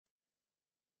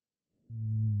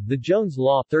The Jones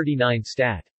Law 39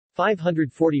 Stat.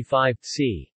 545,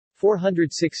 c.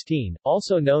 416,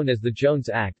 also known as the Jones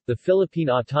Act, the Philippine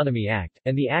Autonomy Act,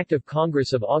 and the Act of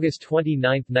Congress of August 29,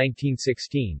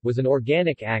 1916, was an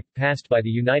organic act passed by the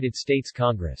United States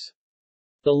Congress.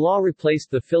 The law replaced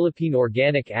the Philippine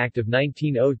Organic Act of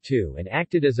 1902 and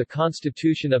acted as a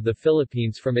constitution of the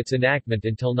Philippines from its enactment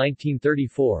until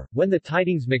 1934, when the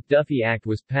Tydings-McDuffie Act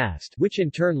was passed, which in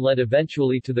turn led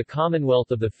eventually to the Commonwealth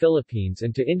of the Philippines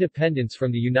and to independence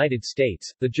from the United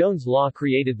States. The Jones Law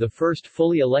created the first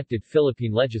fully elected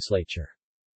Philippine legislature.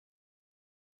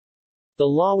 The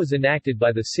law was enacted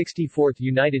by the 64th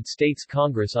United States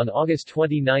Congress on August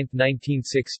 29,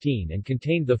 1916 and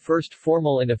contained the first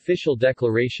formal and official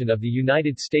declaration of the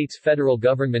United States federal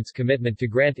government's commitment to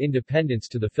grant independence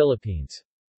to the Philippines.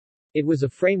 It was a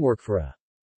framework for a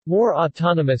more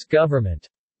autonomous government,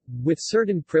 with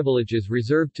certain privileges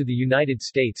reserved to the United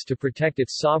States to protect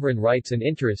its sovereign rights and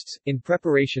interests, in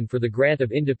preparation for the grant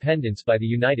of independence by the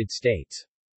United States.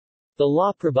 The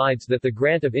law provides that the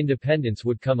grant of independence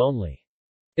would come only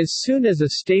as soon as a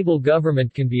stable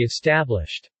government can be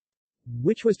established,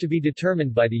 which was to be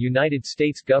determined by the United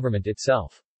States government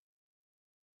itself.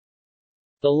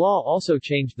 The law also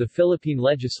changed the Philippine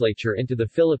legislature into the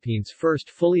Philippines' first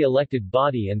fully elected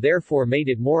body and therefore made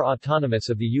it more autonomous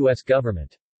of the U.S.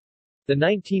 government. The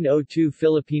 1902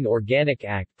 Philippine Organic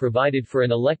Act provided for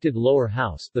an elected lower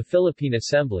house, the Philippine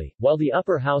Assembly, while the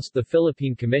upper house, the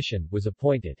Philippine Commission, was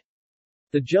appointed.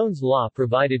 The Jones Law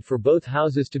provided for both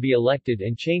houses to be elected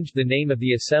and changed the name of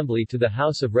the Assembly to the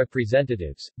House of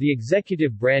Representatives. The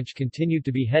executive branch continued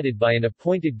to be headed by an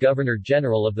appointed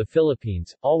Governor-General of the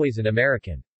Philippines, always an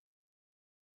American.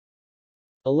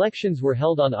 Elections were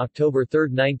held on October 3,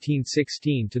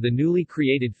 1916 to the newly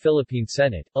created Philippine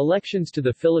Senate. Elections to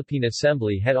the Philippine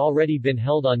Assembly had already been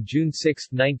held on June 6,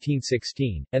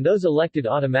 1916, and those elected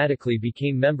automatically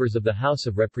became members of the House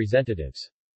of Representatives.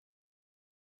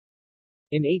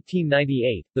 In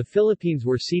 1898, the Philippines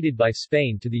were ceded by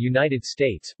Spain to the United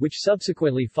States, which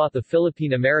subsequently fought the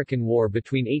Philippine-American War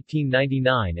between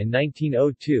 1899 and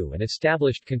 1902 and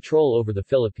established control over the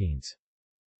Philippines.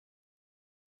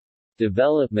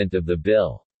 Development of the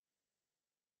bill.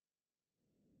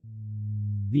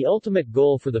 The ultimate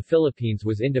goal for the Philippines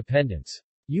was independence.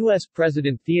 U.S.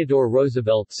 President Theodore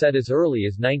Roosevelt said as early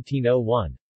as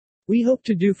 1901, "We hope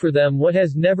to do for them what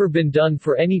has never been done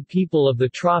for any people of the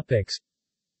tropics,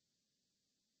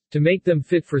 to make them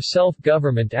fit for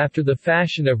self-government after the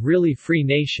fashion of really free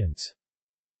nations."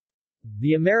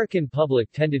 The American public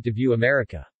tended to view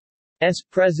America's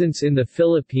presence in the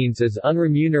Philippines as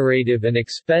unremunerative and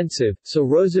expensive, so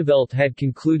Roosevelt had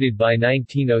concluded by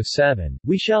 1907,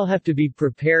 "We shall have to be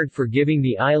prepared for giving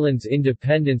the islands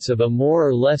independence of a more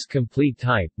or less complete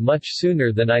type, much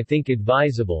sooner than I think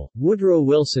advisable," Woodrow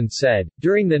Wilson said.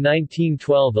 During the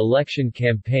 1912 election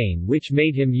campaign which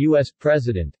made him U.S.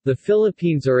 President, "The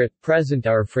Philippines are at present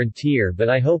our frontier, but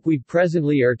I hope we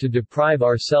presently are to deprive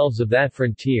ourselves of that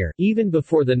frontier." Even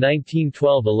before the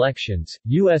 1912 elections,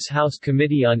 U.S. House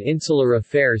Committee on Insular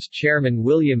Affairs Chairman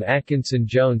William Atkinson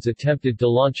Jones attempted to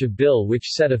launch a bill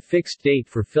which set a fixed date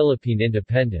for Philippine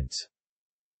independence.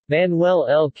 Manuel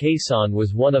L. Quezon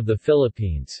was one of the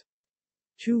Philippines'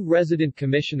 two resident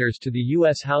commissioners to the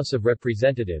U.S. House of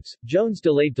Representatives. Jones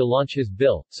delayed to launch his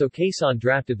bill, so Quezon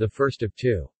drafted the first of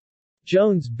two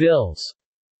Jones bills.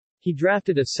 He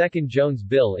drafted a second Jones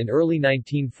bill in early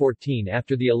 1914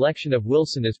 after the election of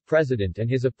Wilson as president and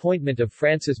his appointment of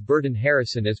Francis Burton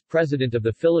Harrison as president of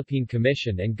the Philippine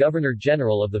Commission and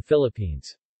Governor-General of the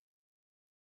Philippines.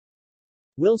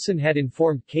 Wilson had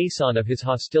informed Quezon of his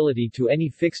hostility to any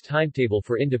fixed timetable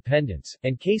for independence,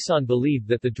 and Quezon believed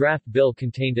that the draft bill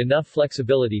contained enough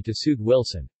flexibility to suit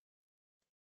Wilson.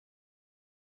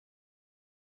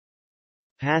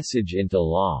 Passage into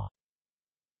law.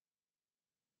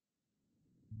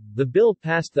 The bill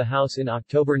passed the House in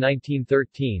October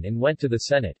 1913 and went to the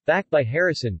Senate, backed by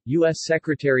Harrison, U.S.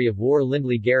 Secretary of War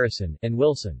Lindley Garrison, and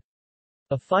Wilson.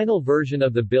 A final version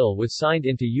of the bill was signed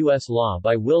into U.S. law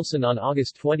by Wilson on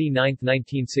August 29,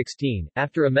 1916,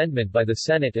 after amendment by the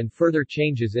Senate and further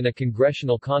changes in a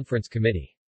Congressional Conference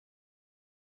Committee.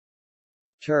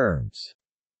 Terms.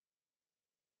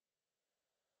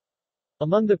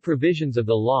 Among the provisions of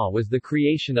the law was the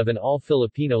creation of an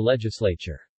all-Filipino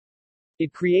legislature.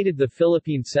 It created the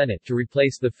Philippine Senate to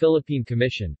replace the Philippine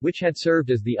Commission, which had served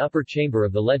as the upper chamber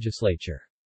of the legislature.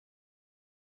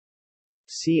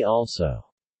 See also: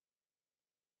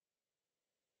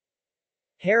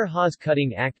 Hair-Hawes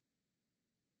Cutting Act,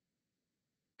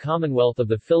 Commonwealth of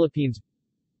the Philippines,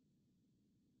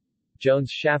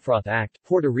 Jones-Shafroth Act,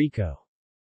 Puerto Rico.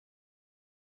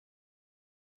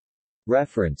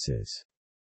 References.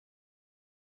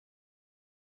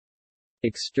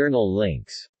 External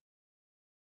links.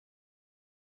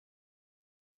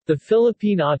 The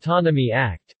Philippine Autonomy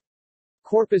Act.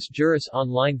 Corpus Juris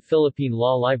Online Philippine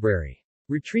Law Library.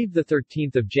 Retrieved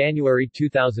 13 January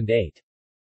 2008.